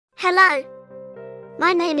Hello,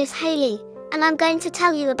 my name is Haley, and I'm going to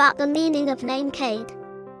tell you about the meaning of name Cade.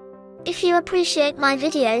 If you appreciate my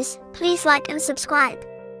videos, please like and subscribe.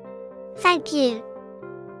 Thank you.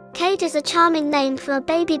 Cade is a charming name for a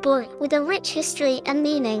baby boy with a rich history and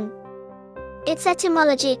meaning. Its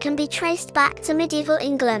etymology can be traced back to medieval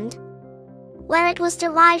England, where it was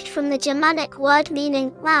derived from the Germanic word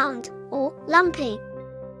meaning round or lumpy,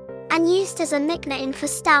 and used as a nickname for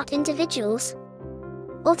stout individuals.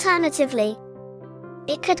 Alternatively,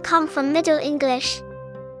 it could come from Middle English,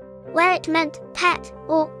 where it meant pet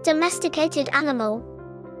or domesticated animal,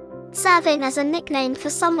 serving as a nickname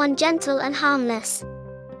for someone gentle and harmless.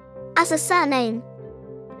 As a surname,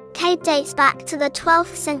 Cade dates back to the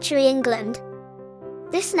 12th century England.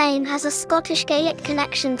 This name has a Scottish Gaelic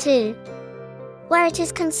connection too, where it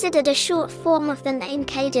is considered a short form of the name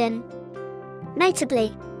Caden.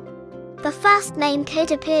 Notably, the first name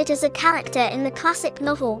Cade appeared as a character in the classic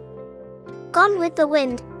novel Gone with the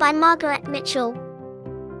Wind by Margaret Mitchell.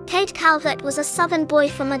 Cade Calvert was a southern boy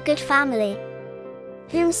from a good family,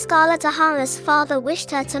 whom Scarlett O'Hara's father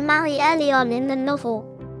wished her to marry early on in the novel.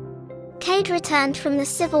 Cade returned from the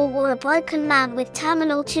Civil War a broken man with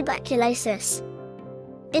terminal tuberculosis.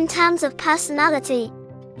 In terms of personality,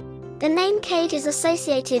 the name Cade is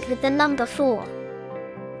associated with the number 4.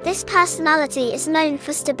 This personality is known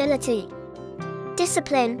for stability,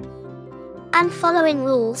 discipline, and following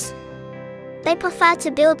rules. They prefer to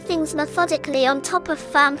build things methodically on top of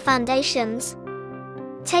firm foundations,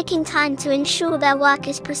 taking time to ensure their work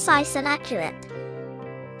is precise and accurate.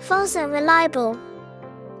 Foes are reliable,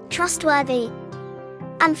 trustworthy,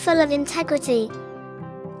 and full of integrity,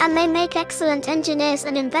 and they make excellent engineers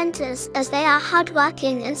and inventors as they are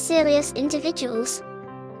hardworking and serious individuals.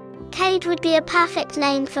 Cade would be a perfect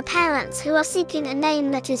name for parents who are seeking a name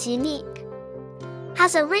that is unique,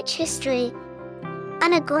 has a rich history,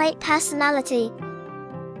 and a great personality.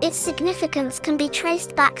 Its significance can be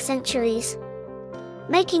traced back centuries,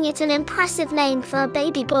 making it an impressive name for a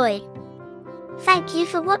baby boy. Thank you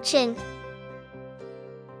for watching.